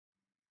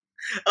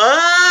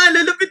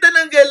Lulupitan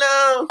ng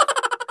galaw.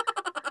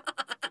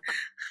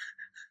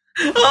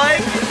 Ay!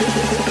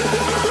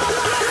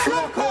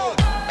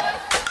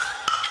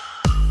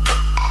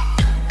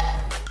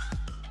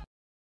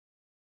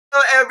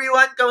 Hello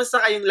everyone!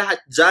 Kamusta kayong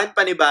lahat dyan?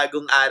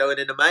 Panibagong araw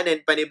na naman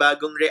and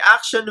panibagong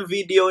reaction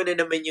video na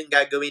naman yung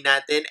gagawin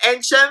natin.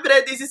 And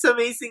syempre, this is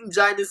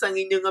AmazingJanus, ang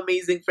inyong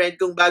amazing friend.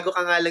 Kung bago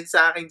ka nga lang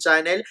sa aking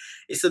channel,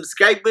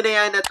 isubscribe mo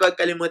na yan at huwag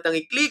kalimutang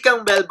i-click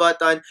ang bell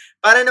button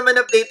para naman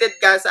updated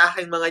ka sa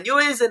aking mga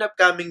newest and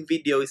upcoming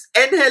videos.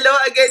 And hello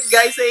again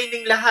guys sa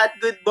inyong lahat.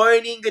 Good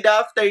morning, good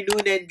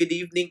afternoon, and good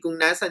evening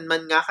kung nasan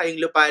man nga kayong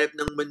lupalop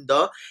ng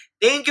mundo.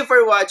 Thank you for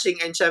watching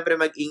and syempre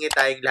mag-ingat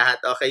tayong lahat.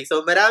 Okay,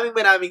 so maraming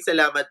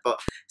salamat po.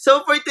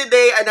 So for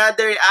today,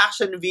 another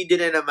reaction video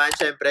na naman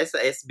syempre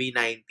sa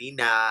SB19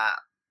 na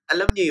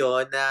alam niyo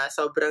yon na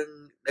sobrang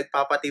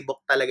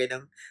nagpapatibok talaga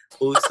ng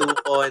puso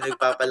ko,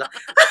 nagpapalak.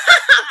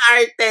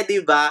 Arte,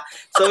 diba?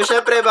 So,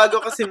 syempre, bago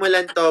ko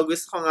simulan to,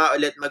 gusto ko nga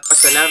ulit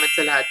magpasalamat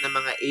sa lahat ng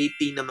mga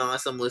 18 na mga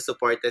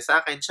sumusuporta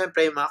sa akin.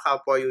 Syempre, yung mga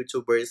kapwa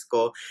YouTubers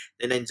ko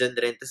na nandyan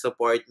rin to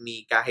support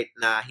me kahit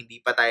na hindi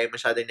pa tayo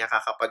masyadong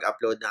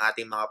nakakapag-upload ng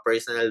ating mga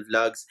personal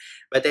vlogs.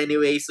 But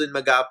anyway, soon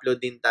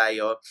mag-upload din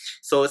tayo.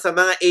 So, sa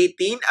mga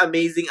 18,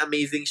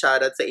 amazing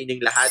shoutout sa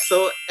inyong lahat.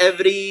 So,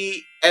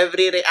 every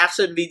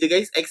reaction video,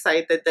 guys,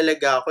 excited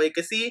talaga ako.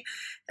 Kasi,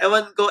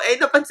 ewan ko,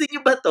 napansin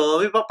nyo ba to?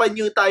 May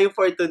papanyo tayo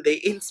for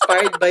today.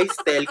 Inspired by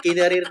Stel.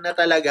 Kinarir na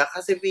talaga.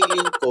 Kasi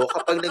feeling ko,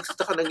 kapag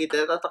nagsusta ka ng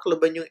gitna,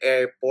 tatakloban yung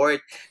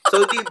airport.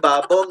 So,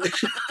 diba, bong...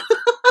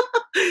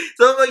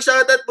 So,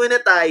 mag-shoutout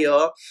muna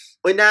tayo.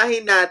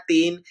 Unahin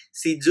natin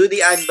si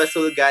Judy Ann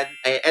Basulgan.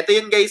 Ito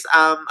yun guys,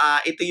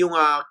 ito yung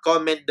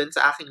comment dun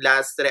sa aking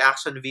last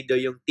reaction video,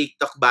 yung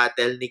TikTok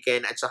battle ni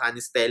Ken at saka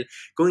ni Stel.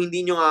 Kung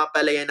hindi nyo nga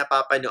pala yan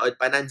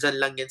napapanood pa, nandyan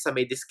lang yan sa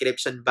may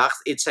description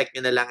box. I-check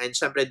nyo na lang. And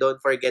syempre,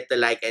 don't forget to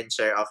like and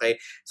share, okay?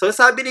 So,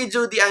 sabi ni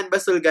Judy Ann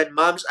Basulgan,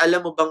 Moms,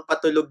 alam mo bang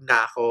patulog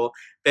na ako?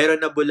 Pero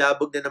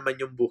nabulabog na naman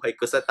yung buhay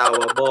ko sa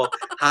tawa mo.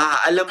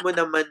 Ha, alam mo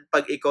naman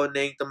pag ikaw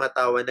na yung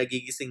tumatawa,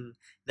 nagigising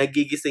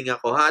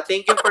ako. Ha,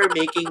 thank you for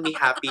making me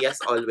happy as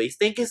always.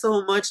 Thank you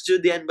so much,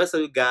 Judy Ann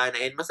Basulgan.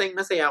 And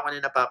masayang-masaya ako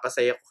na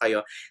napapasaya ko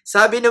kayo.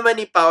 Sabi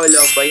naman ni Paolo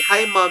Boy,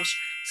 Hi Moms,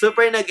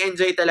 super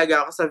nag-enjoy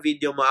talaga ako sa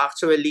video mo.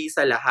 Actually,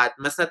 sa lahat.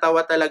 Mas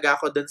natawa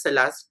talaga ako dun sa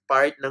last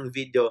part ng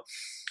video.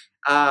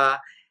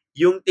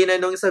 Yung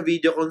tinanong sa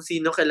video kung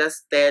sino kila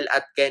Stel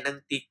at Ken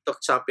ang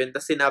TikTok champion,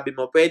 tapos sinabi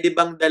mo, pwede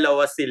bang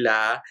dalawa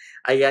sila?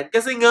 Ayan,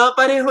 kasi nga,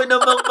 pareho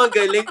namang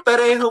magaling,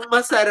 parehong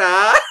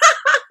masarap.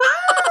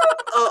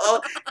 Oo,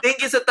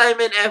 thank you sa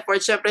time and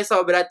effort. Syempre,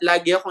 sobra at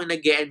lagi akong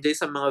nag-e-enjoy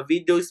sa mga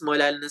videos mo,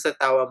 lalo na sa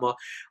tawa mo.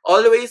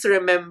 Always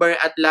remember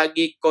at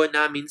lagi ko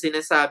namin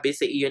sinasabi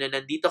sa iyo na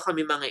nandito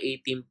kami mga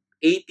 18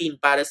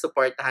 para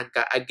supportahan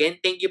ka.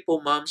 Again, thank you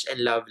po, Moms, and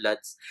love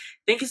lots.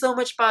 Thank you so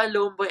much,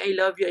 Paolo Boy. I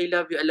love you,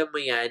 alam mo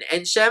yan.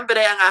 And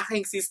syempre, ang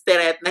aking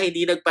sisterette na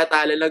hindi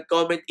nagpatalo,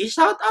 nag-comment,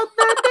 i-shout out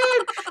natin!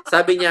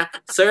 Sabi niya,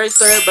 Sir,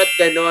 ba't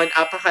ganon?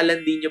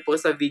 Apakalandi niyo po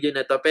sa video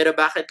na to, pero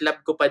bakit love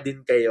ko pa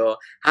din kayo?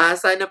 Ha,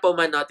 sana po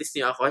ma-notice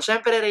niyo ako.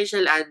 Syempre,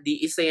 Rachel Andy,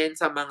 isa yan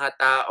sa mga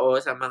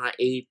tao, sa mga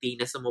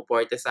 18 na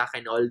sumuporta sa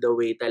akin all the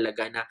way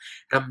talaga na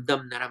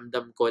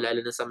ramdam ko,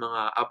 lalo na sa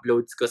mga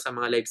uploads ko, sa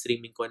mga live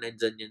streaming ko,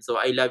 nandyan yan.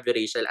 So, I love you,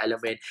 Rachel. Alam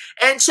mo yan.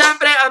 And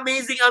syempre,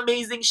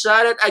 amazing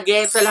shoutout again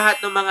sa lahat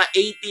ng mga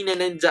 18 na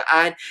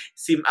nandiyan.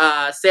 Si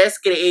Ses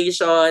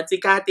Creation, si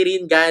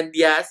Catherine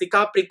Gandia, si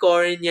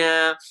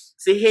Capricornia,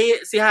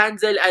 si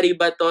Hansel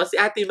Aribato, si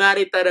Ate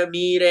Marita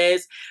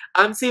Ramirez,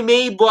 si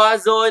May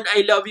Boazon,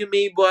 I love you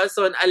May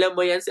Boazon, alam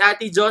mo yan, si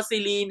Ate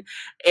Jocelyn,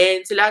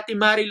 and sila Ate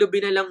Marilu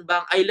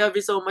Binalangbang, I love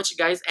you so much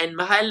guys, and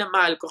mahal na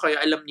mahal ko kayo,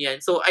 alam niyo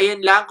yan. So,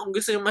 ayan lang, kung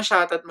gusto nyo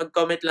ma-shoutout,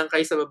 mag-comment lang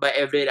kayo sa baba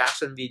every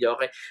reaction video,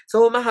 okay?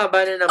 So,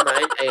 mahaba na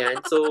naman,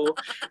 ayan, so,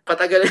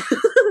 patagal.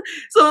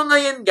 So,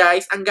 ngayon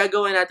guys, ang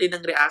gagawa natin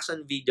ng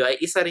reaction video ay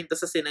isa rin to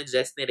sa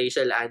sinuggest ni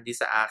Rachel Andy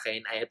sa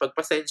akin. Ayan,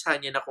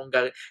 pagpasensyahan niya na kung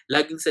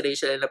laging si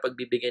Rachel na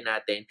pagbibigyan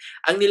natin.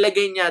 Ang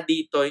nilagay niya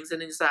dito, yung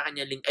sinunod sa akin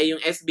niya link, ay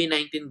yung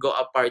SB19 Go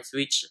Apart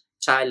Switch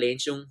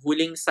Challenge, yung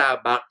Huling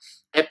SaBak,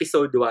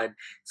 episode 1.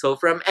 So,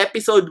 from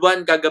episode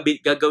 1,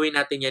 gagawin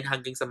natin yan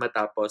hanggang sa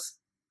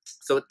matapos.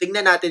 So,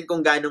 tingnan natin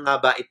kung gaano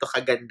nga ba ito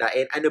kaganda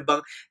and ano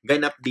bang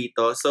ganap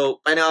dito. So,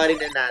 panoorin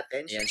na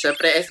natin. Ayan,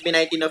 syempre,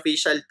 SB19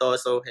 official to.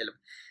 So, hello.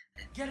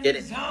 Get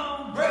it.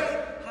 Have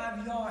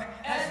your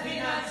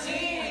SB19!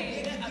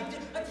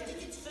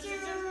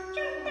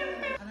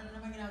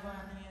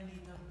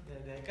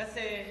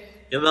 Kasi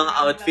yung mga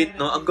outfit,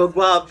 no? Ang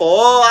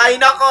gagwapo!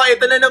 Ay, nako!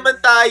 Ito na naman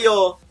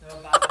tayo!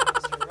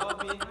 Mr.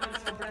 Robin,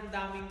 sobrang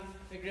daming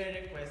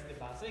nagre-request,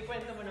 diba? So,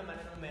 ikwento mo naman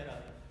anong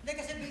meron. Hindi,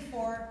 kasi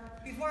before,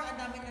 ang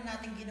dami na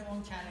natin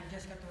ginawang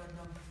challenges katulad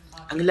ng...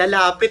 ang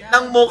lalapit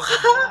ng mukha!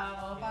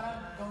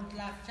 Parang don't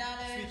laugh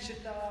challenge,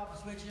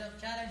 switch it up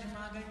challenge,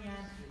 mga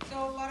ganyan.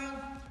 So,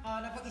 parang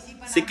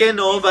napag-isipan natin... Si Ken,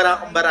 no?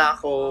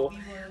 Barako.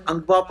 Ang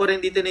gwapo rin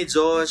dito ni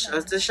Josh.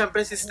 At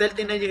syempre si Stel,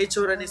 tingnan yung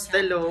itsura ni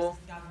Stel, oh.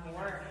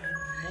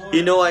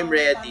 You know I'm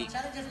ready.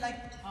 Challenges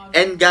like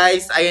And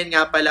guys, ayan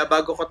nga pala,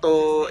 bago ko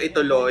to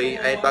ituloy,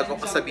 ay bago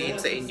ko sabihin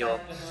sa inyo,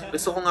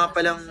 gusto ko nga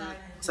palang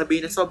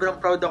sabihin na sobrang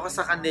proud ako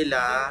sa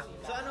kanila.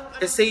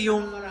 Kasi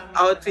yung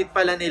outfit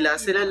pala nila,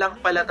 sila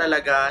lang pala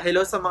talaga.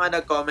 Hello sa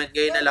mga nag-comment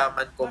ngayon,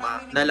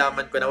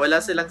 nalaman ko na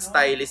wala silang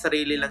stylist,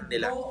 sarili lang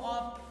nila. Go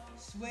up,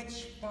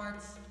 switch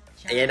parts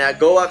challenge. Ayan na,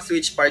 go up,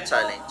 switch part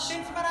challenge.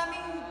 Since maraming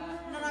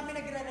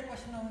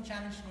nagre-request ng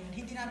challenge na yun,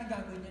 hindi namin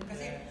gagawin yun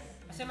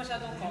kasi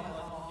masyadong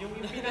common. Yung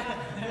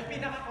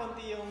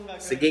pinaka-konti yung gagawin.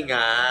 Sige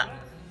nga.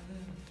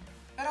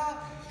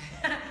 Pero,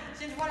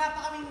 since wala pa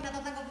kaming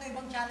natatanggap na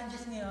ibang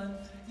challenges ngayon,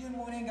 yun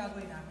muna yung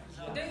gagawin namin.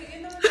 Hindi,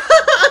 yun naman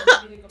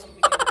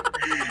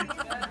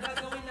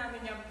gagawin namin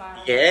yan para.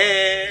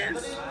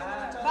 Yes!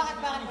 Bakit?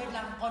 Wait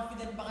lang.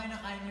 Confident ba kayo na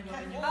kaya nyo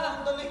gawin yun?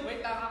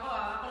 Wait lang,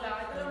 ako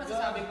lang. Ito lang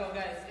masasabi ko,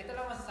 guys. Ito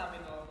lang masasabi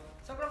ko.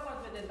 Sobrang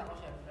confident ako,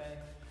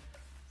 syempre.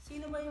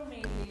 Sino ba yung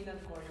mainly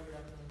ng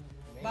choreograph ng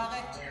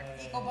Bakit?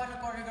 Ikaw ba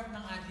nag-choreograph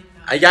ng adlib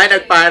na? Ayan,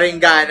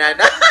 nagparingganan.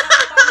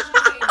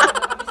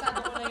 Kabisado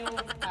ko na yung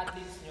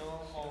adlibs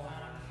nyo.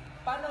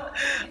 Paano?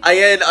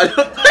 Ayan,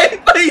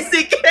 pay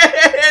si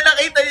Ken.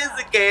 Nakita niyo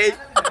si Ken.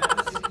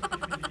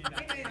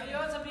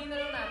 Ayun, sabihin na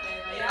lang natin.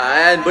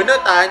 Ayan,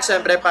 bunutan,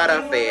 syempre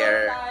para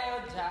fair.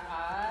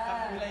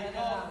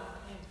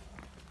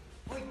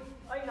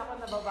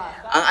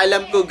 Ang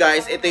alam ko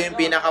guys, ito yung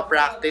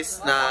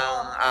pinaka-practice ng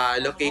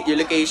yung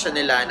location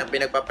nila, ng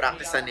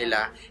pinagpa-practicean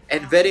nila.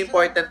 And very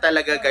important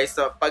talaga guys,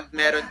 so pag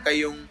meron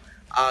kayong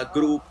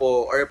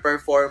grupo or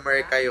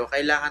performer kayo,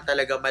 kailangan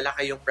talaga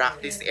malaki yung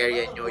practice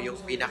area nyo,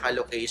 yung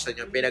pinaka-location,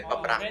 yung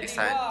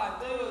pinagpa-practicean.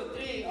 1, 2,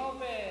 3,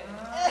 open!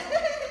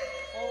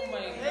 Oh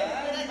my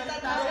God!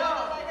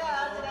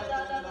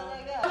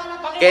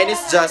 Ken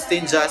is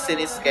Justin, Justin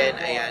is Ken,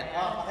 ayan.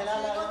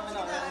 Pakilala ko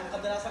yung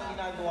kadalasang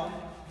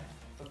ginagawa.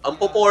 Ang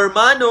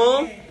poporma,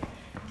 no?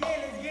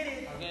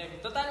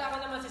 Okay, total ako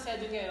naman si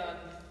Sejun ngayon.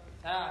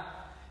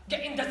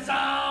 Get in the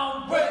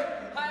sound!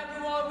 Hi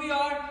everyone, we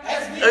are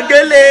SB19! Ang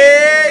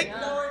galing!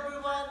 Hello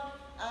everyone,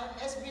 I'm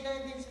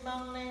SB19's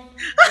Mangne.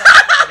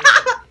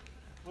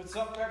 What's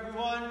up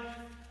everyone?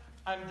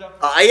 I'm the...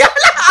 Oh, ayan!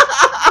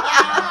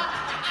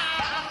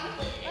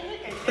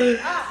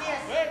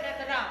 Yes! Wait,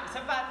 eto na!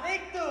 Isa pa,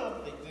 take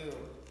two!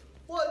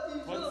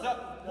 What's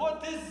up?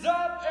 What is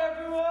up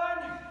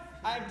everyone?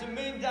 I'm the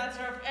main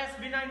dancer of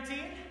SB19.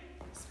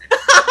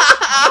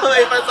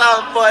 May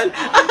pasample.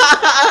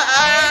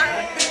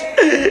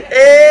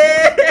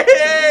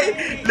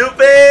 Eh!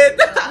 Lupit!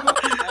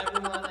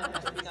 Everyone,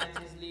 I'm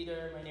SB19's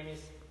leader. My name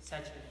is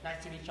Sejun.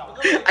 Nice to meet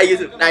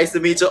you. Nice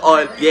to meet you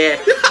all. Yeah.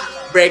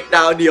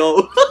 Breakdown,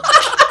 yo.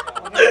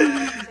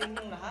 Sa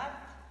inyong lahat,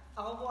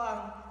 ako po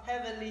ang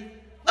Heavenly.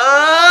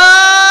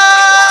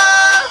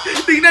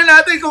 Tingnan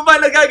natin kung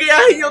paano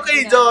gagayahin yung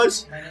kay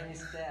Josh. My name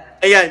is Ted.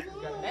 Ayan.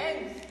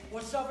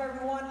 What's up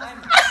everyone? I'm...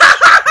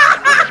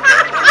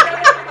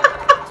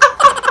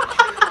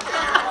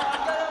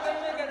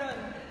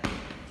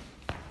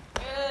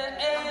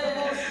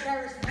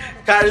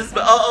 Charisma.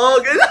 Oo,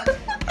 gano'n.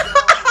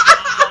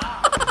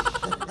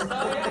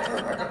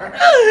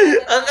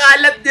 Ang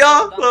kalat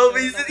nyo.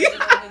 Mabisit yan.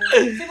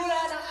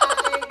 Simulan ang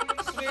ating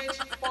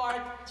switch part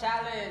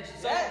challenge.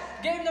 So,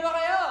 game na ba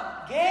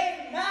kayo?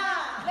 Game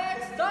na!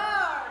 Let's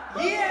start!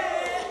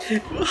 Yeah!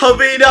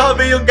 Habi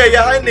yung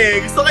gayaan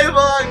eh. Gusto kayo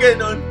mga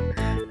ganon.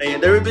 Ayan,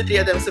 there will be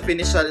 3 attempts to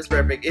finish challenge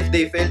perfect. If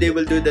they fail, they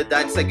will do the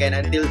dance again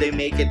until they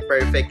make it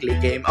perfectly.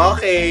 Game.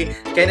 Okay.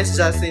 Ken is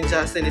Justin,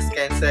 Justin is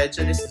Ken,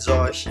 Sejun is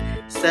Josh,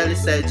 Stel is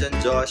Sejun,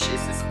 Josh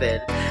is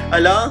Stel.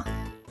 Alam?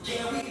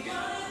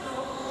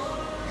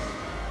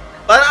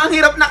 Parang ang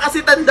hirap na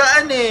kasi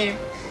tandaan eh.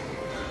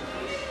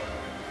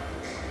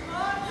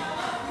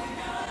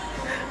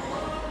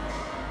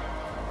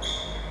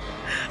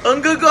 Ang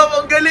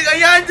gagawa, ang galing.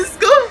 Ayan, Diyos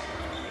ko.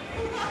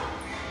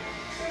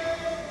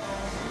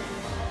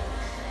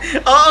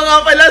 Oo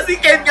nga pala, si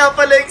Ken nga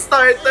pala yung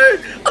starter.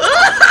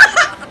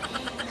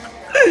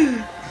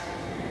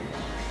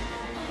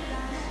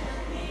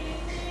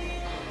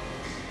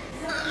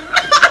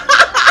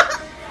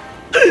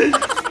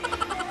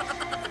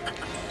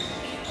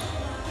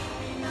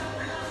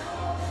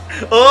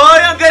 Oy,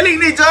 ang galing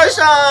ni Josh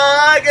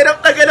ah!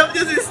 Ganap na ganap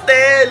niya si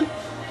Stel.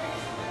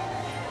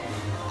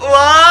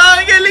 Wow,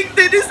 ang galing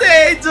din ni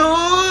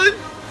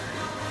Sejun.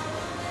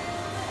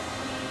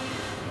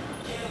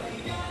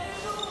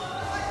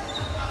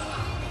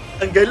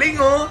 Ang galing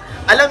oh.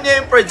 Alam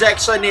niya yung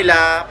projection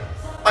nila.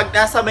 Pag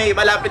nasa may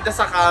malapit na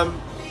sa cam,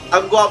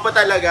 ang gwapo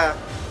talaga.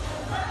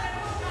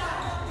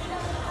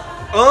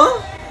 Oh?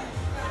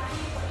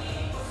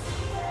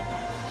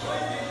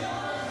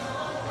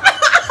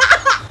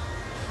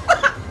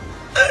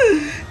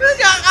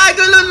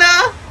 Nakakagulo na.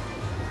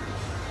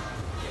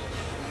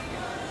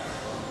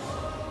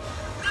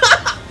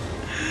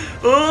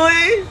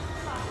 Uy.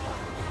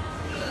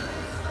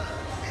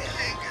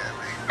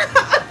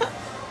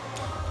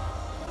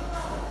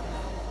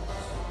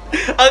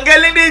 Ang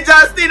galing ni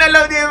Justin.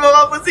 Alam niya yung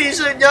mga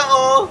position niya,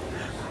 oh.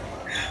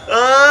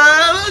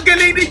 Ang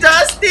galing ni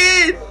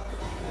Justin.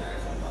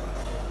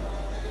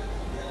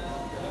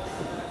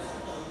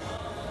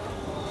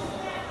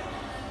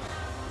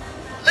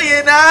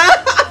 Ayan na!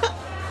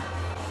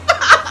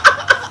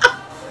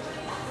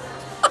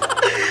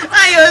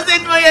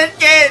 Ayusin mo yan,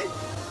 Ken!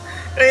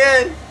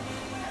 Ayan.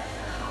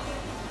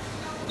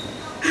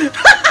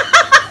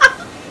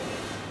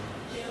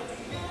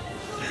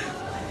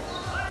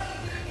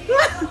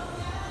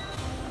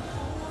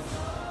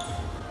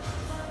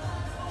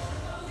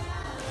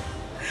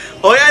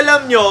 Hoy,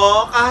 alam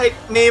nyo, kahit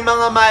may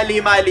mga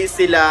mali-mali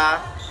sila,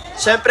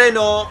 syempre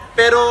no,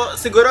 pero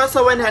siguro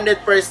sa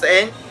 100%,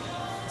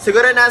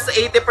 siguro nasa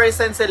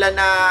 80% sila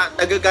na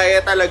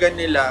nagagaya talaga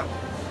nila.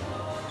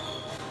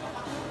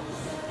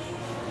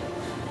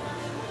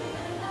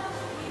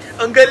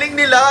 Ang galing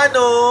nila,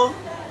 ano?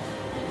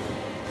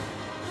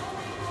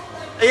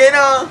 Ayan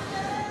o.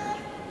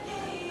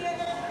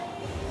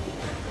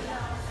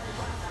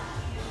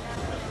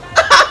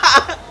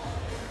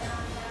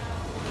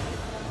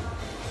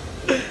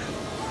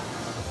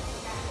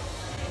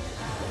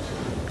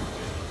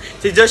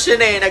 Si Josh yun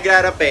eh,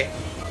 nagrarap eh.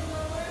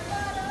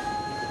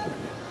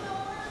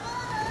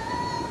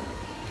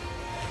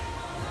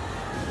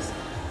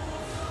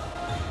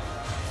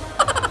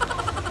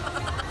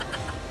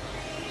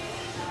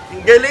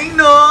 Ang galing,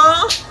 no?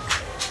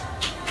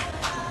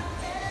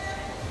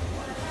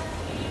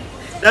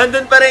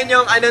 Nandun pa rin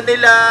yung ano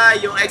nila,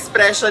 yung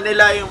expression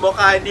nila, yung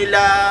mukha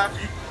nila,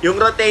 yung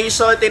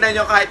rotation. Tingnan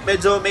nyo, kahit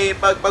medyo may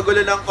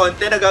pagpagulo ng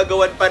konti,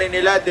 nagagawan pa rin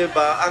nila,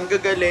 diba? Ang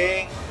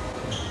gagaling.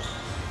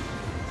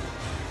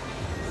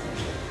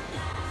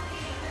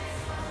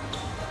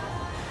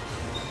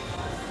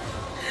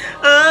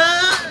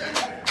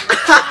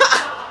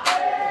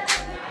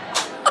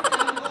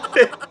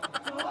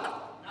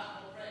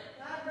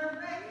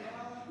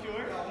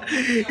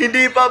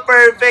 Hindi pa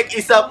perfect,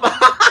 isa pa.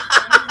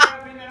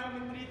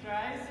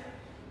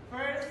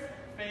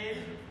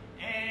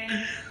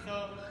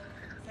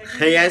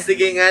 Kaya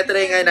sige nga,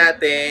 try nga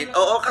natin.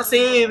 Oo,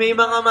 kasi may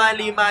mga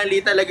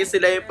mali-mali talaga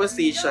sila yung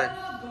position.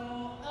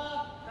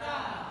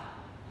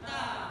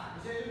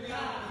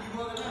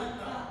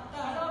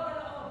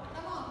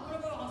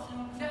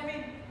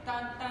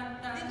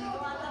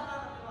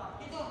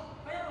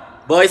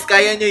 Boys,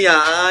 kaya nyo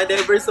yan.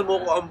 Never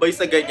sumuko ang boys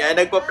sa ganyan.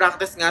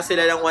 Nagpa-practice nga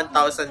sila ng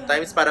 1,000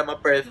 times para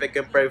ma-perfect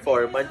yung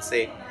performance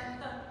eh.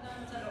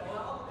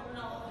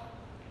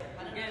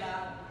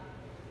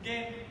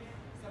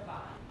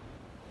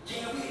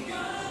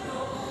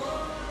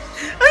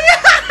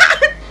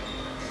 Ayan!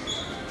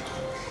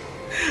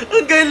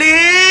 Ang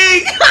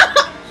galing!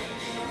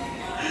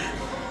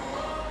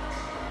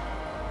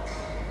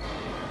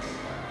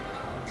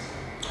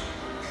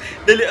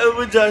 Dalian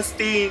mo,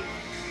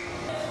 Justin.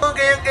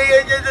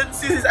 Kaya niya dun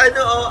si,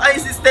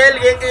 si Stel,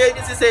 kaya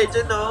niya si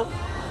Sejun, no?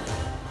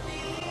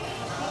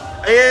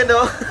 Ayan,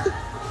 no?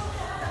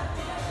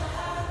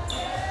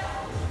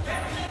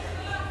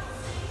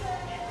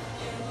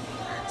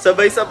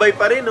 Sabay-sabay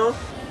pa rin, no?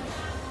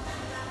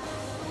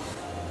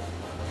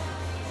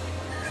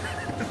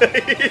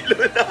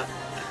 Nahilo na.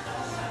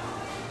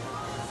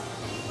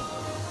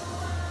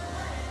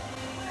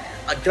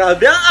 Ah,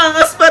 grabe, ang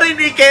angas pa rin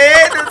ni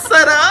Ken! Ang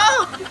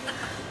sarap!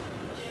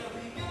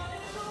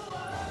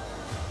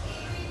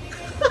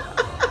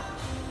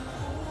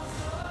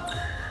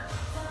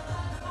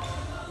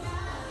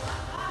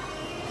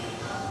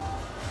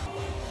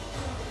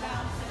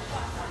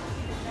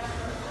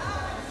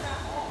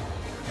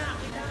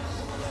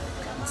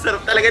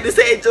 Sarap talaga ni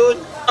Sejun.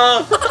 Oh.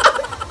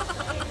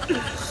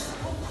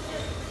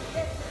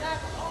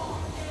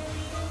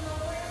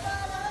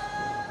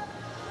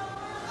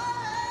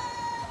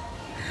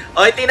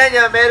 Okay, tingnan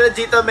nyo. Meron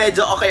dito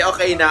medyo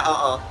okay na.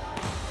 Oo.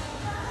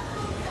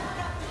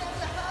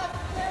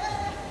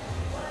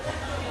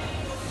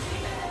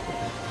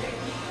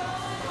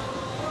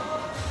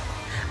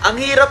 Ang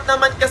hirap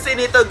naman kasi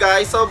nito,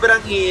 guys.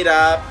 Sobrang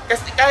hirap.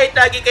 Kasi kahit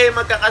lagi kayo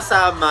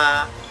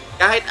magkakasama,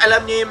 kahit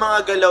alam nyo yung mga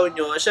galaw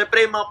nyo,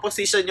 syempre yung mga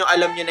position nyo,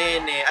 alam nyo na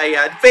yun eh.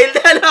 Ayan, fail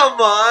na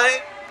naman!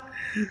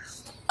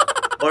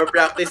 More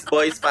practice,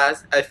 boys,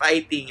 fast.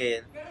 Fighting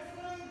ngayon.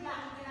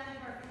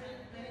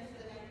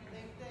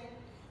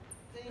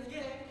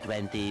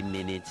 20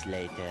 minutes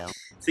later.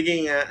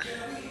 Sige nga.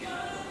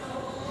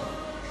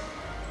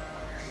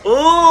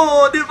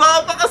 Oo, di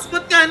ba?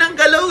 Pakasmooth nga ng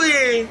galaw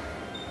eh.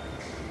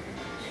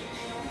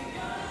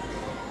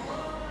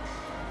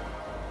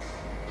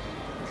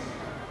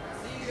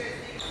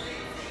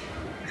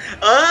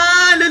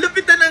 Ah,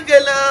 lulupitan ng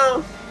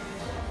galaw.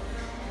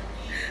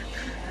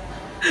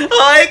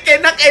 Ay,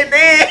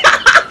 kinak-ene.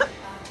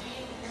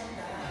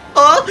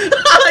 Oh,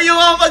 yung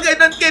mga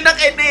pag-ganon,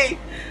 kinak-ene.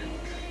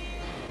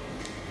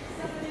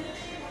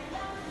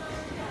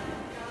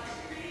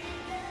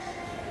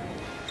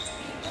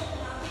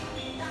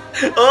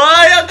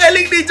 Ay, ang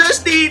galing ni Josh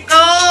dito.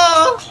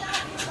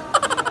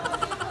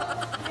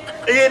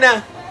 Ayan na.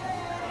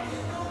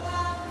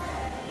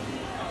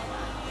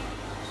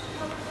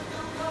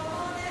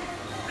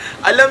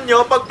 Alam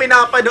nyo, pag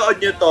pinapanood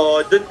nyo to,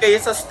 dun kayo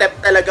sa step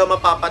talaga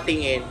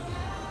mapapatingin.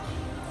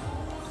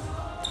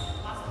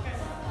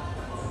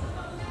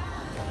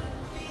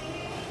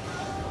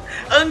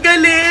 Ang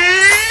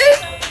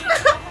galing!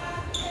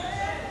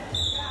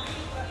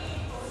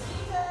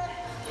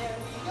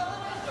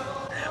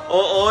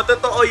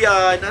 totoo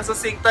yan. Nasa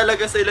sync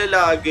talaga sila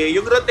lagi.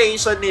 Yung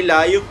rotation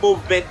nila, yung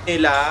movement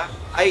nila,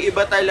 ay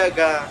iba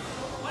talaga.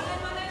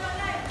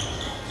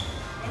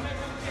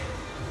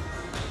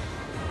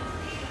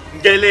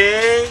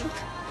 Galing!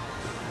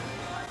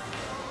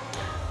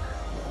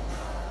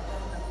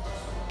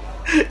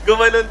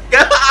 Gumanon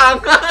ka,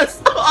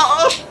 angas!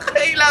 Oo,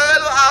 kailangan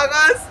mo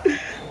angas!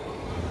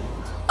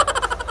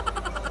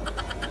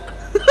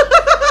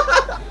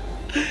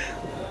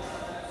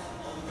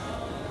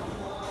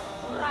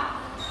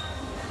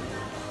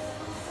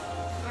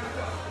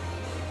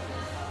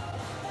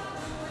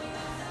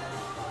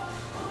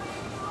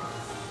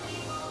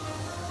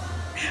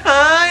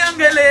 Ay, ang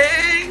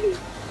galing!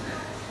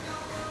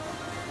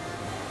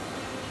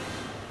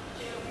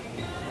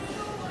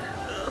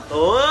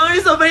 Oy,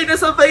 sabay na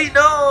sabay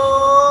na,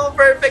 oh.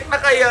 Perfect na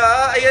kaya.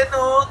 Ayan,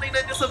 oh.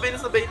 Tingnan nyo, sabay na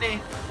sabay na eh.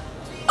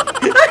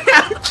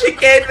 Si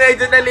Ken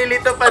medyo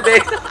nalilito pa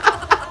din.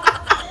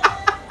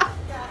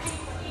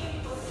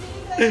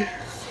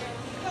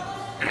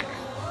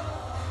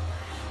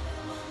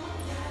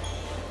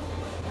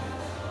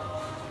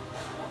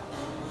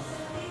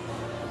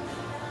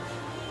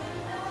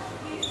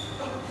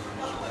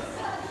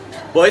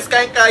 Boys,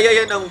 kayang-kaya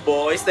yan ng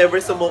boys. Never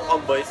smoke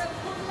ang boys.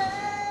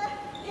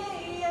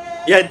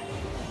 Yan.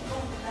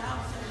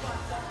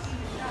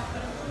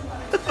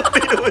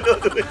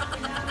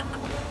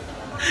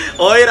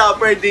 Oy,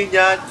 rapper din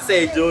yan.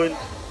 Sejun.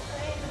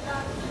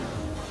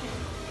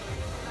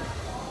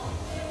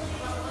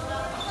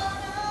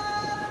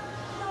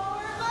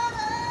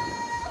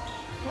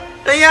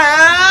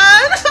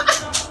 Ayan!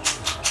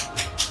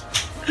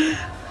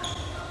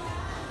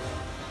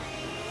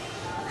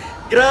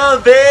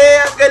 Grabe!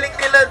 Ang galing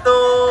nila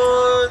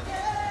doon!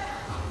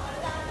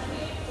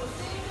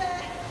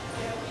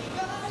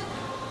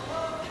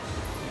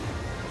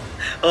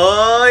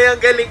 Oy,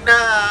 ang galing na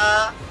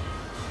ha!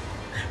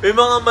 May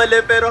mga mali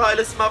pero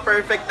halos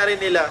ma-perfect na rin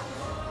nila.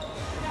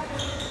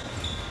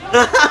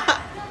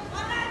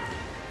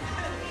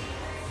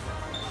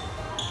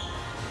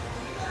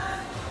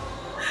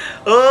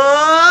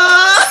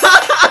 Oh!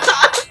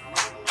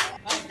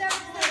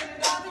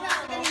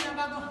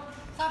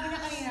 Sabi na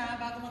kanina,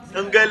 bago mag-start.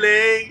 Ang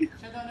galing!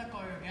 Siya daw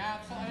nag-choreograph.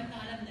 So, ayun na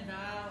alam niya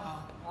daw. So,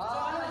 Oo,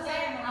 ano kasi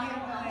masasabi mo?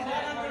 ako pa. Ay, Wala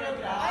nang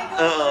choreograph. Ay, go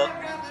Oo.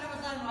 choreograph. Ano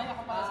masasabi mo?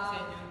 Ako pa sa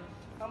schedule.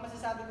 Ang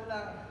masasabi ko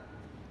lang,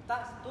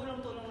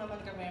 tulong-tulong naman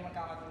kami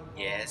magkakatulong.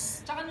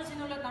 Yes. Tsaka nung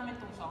sinulat namin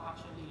tong song,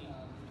 actually,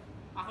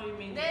 ako yung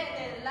main.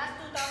 Hindi, last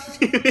 2000.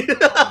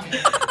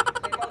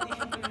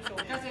 Foundation ko yung show.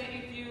 Kasi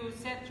if you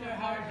set your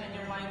heart and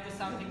your mind to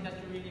something that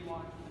you really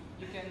want,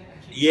 you can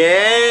achieve.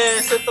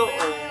 Yes! Totoo.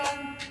 Ngayon,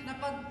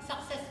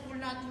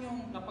 napag-successful natin yung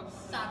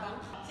SaBak.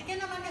 Si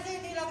Ken naman kasi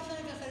hindi lang siya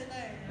nagsasalita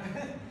eh.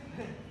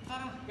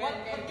 Parang, What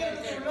ka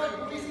nagsulot?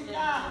 Bumisip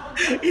ka!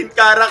 In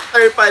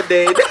character pa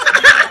din.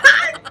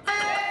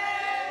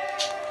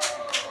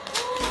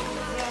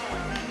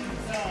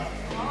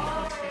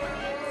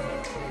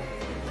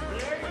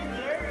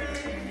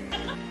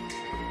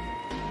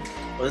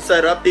 Ang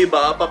sarap,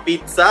 diba?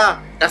 Pa-pizza.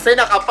 Kasi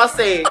nakapas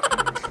eh.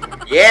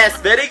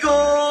 Yes, very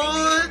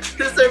good!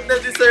 Deserve na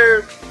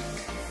deserve.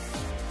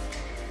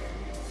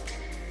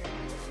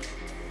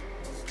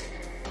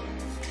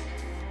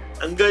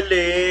 Ang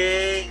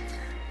galing.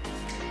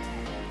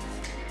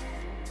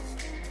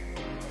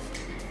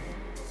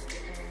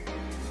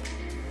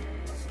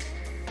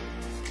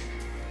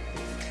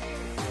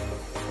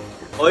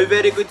 Oy,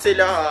 very good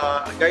sila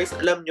ha. Guys,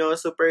 alam nyo,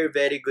 super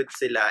very good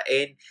sila.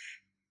 And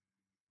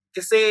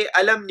kasi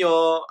alam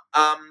nyo,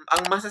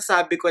 ang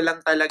masasabi ko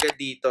lang talaga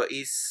dito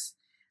is,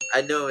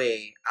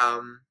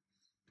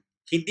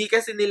 hindi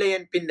kasi nila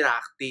yan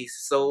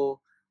pinractice.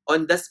 So,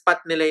 on the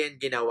spot nila yan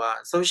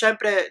ginawa. So,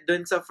 syempre,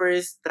 dun sa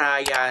first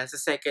trial, sa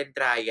second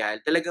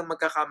trial, talagang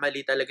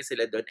magkakamali talaga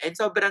sila dun. And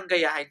sobrang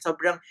gayahin,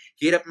 sobrang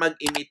hirap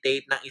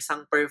mag-imitate ng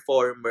isang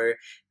performer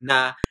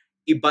na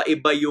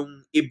iba-iba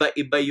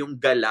yung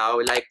galaw.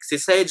 Like, si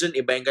Sejun,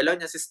 iba yung galaw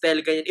niya. Si Stel,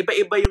 ganyan.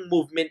 Iba-iba yung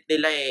movement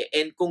nila eh.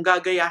 And kung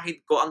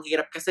gagayahin ko, ang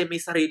hirap kasi may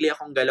sarili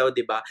akong galaw,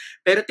 diba?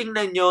 Pero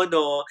tingnan nyo,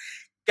 no,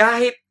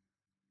 kahit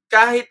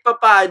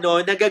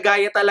papano,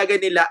 nagagaya talaga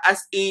nila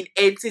as in,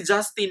 and si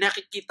Justin,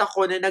 nakikita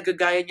ko na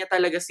nagagaya niya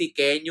talaga si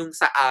Ken, yung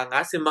sa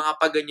angas, yung mga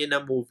paganyan na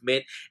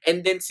movement.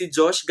 And then si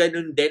Josh,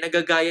 ganun din,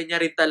 nagagaya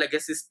niya rin talaga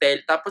si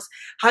Stel. Tapos,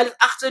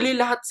 actually,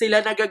 lahat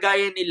sila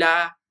nagagaya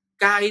nila.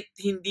 Kahit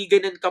hindi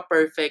ganun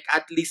ka-perfect,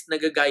 at least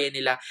nagagaya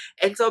nila.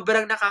 And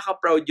sobrang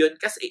nakaka-proud yun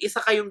kasi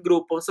isa kayong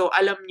grupo. So,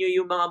 alam nyo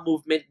yung mga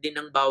movement din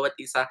ng bawat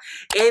isa.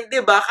 And,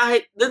 diba,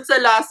 kahit dun sa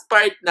last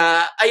part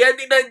na, ayan,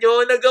 tingnan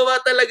nyo, nagawa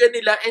talaga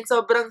nila. And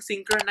sobrang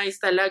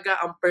synchronized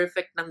talaga. Ang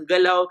perfect ng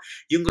galaw,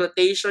 yung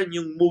rotation,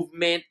 yung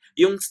movement,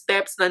 yung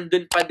steps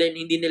nandun pa din.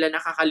 Hindi nila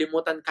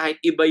nakakalimutan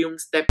kahit iba yung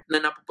step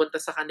na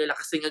napupunta sa kanila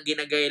kasi nga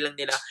ginagaya lang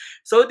nila.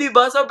 So,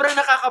 diba, sobrang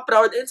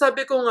nakaka-proud. And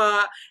sabi ko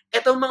nga,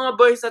 etong mga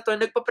boys na to,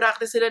 nagpa-practice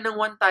nagpa-practice sila ng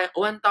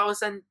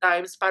 1,000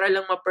 times para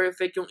lang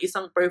ma-perfect yung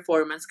isang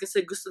performance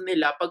kasi gusto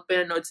nila pag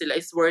pinanood sila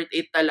is worth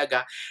it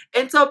talaga.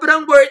 And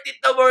sobrang worth it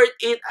na worth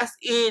it as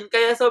in.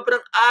 Kaya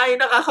sobrang,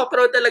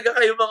 nakaka-proud talaga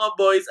kayo mga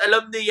boys.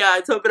 Alam niyo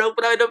yan. Sobrang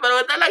proud na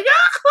proud talaga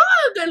ako.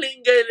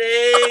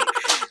 Galing-galing.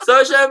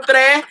 So,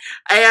 syempre,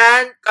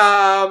 ayan,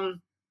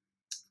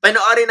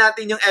 panoorin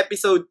natin yung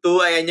episode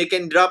 2. Ayan, you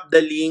can drop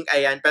the link.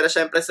 Ayan, pero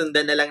syempre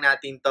sundan na lang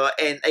natin to.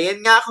 And ayan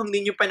nga, kung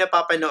hindi nyo pa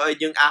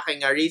napapanood yung aking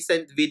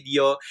recent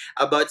video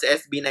about sa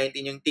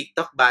SB19, yung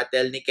TikTok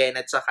battle ni Ken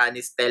at saka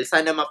ni Stel,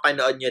 sana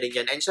mapanood nyo rin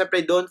yun. And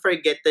syempre, don't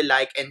forget to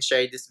like and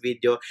share this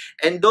video.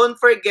 And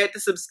don't forget to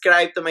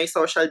subscribe to my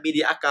social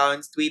media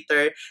accounts,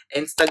 Twitter,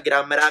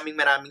 Instagram.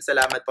 Maraming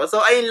salamat po.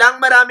 So, ayun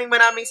lang. Maraming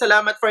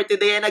salamat for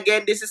today. And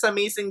again, this is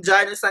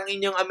AmazingJanus, ang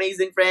inyong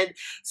amazing friend.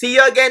 See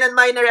you again on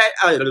my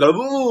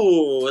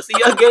See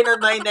you again on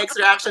my next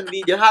reaction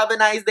video. Have a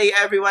nice day,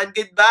 everyone.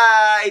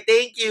 Goodbye.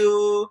 Thank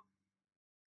you.